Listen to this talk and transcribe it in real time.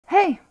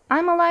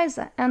I'm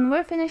Eliza, and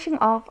we're finishing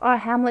off our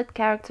Hamlet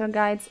character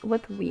guides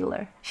with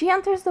Wheeler. She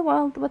enters the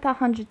world with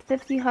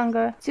 150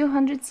 hunger,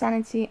 200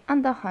 sanity,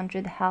 and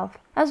 100 health,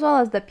 as well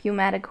as the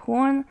pneumatic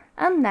horn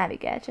and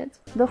navigadget.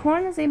 The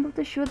horn is able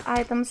to shoot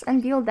items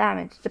and deal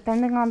damage,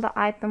 depending on the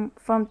item,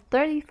 from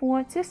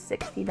 34 to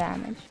 60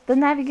 damage. The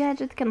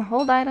navigadget can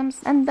hold items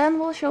and then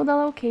will show the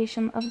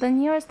location of the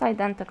nearest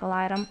identical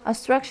item, a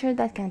structure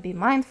that can be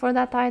mined for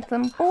that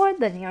item, or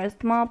the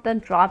nearest mob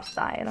that drops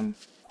the item.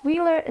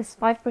 Wheeler is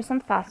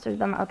 5% faster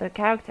than other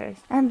characters,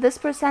 and this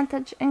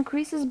percentage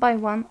increases by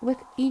 1 with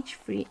each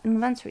free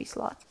inventory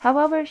slot.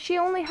 However, she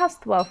only has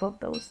 12 of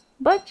those,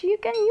 but you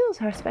can use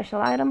her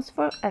special items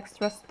for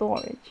extra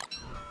storage.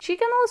 She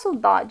can also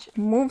dodge,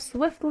 move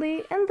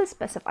swiftly in the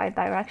specified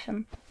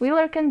direction.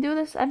 Wheeler can do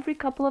this every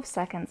couple of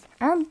seconds,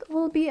 and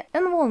will be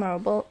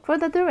invulnerable for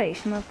the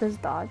duration of this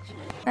dodge.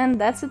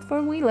 And that's it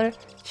for Wheeler.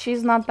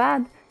 She's not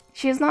bad,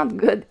 she's not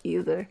good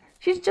either.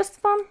 She's just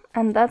fun,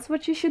 and that's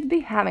what you should be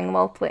having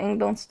while playing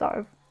Don't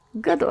Starve.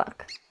 Good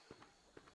luck!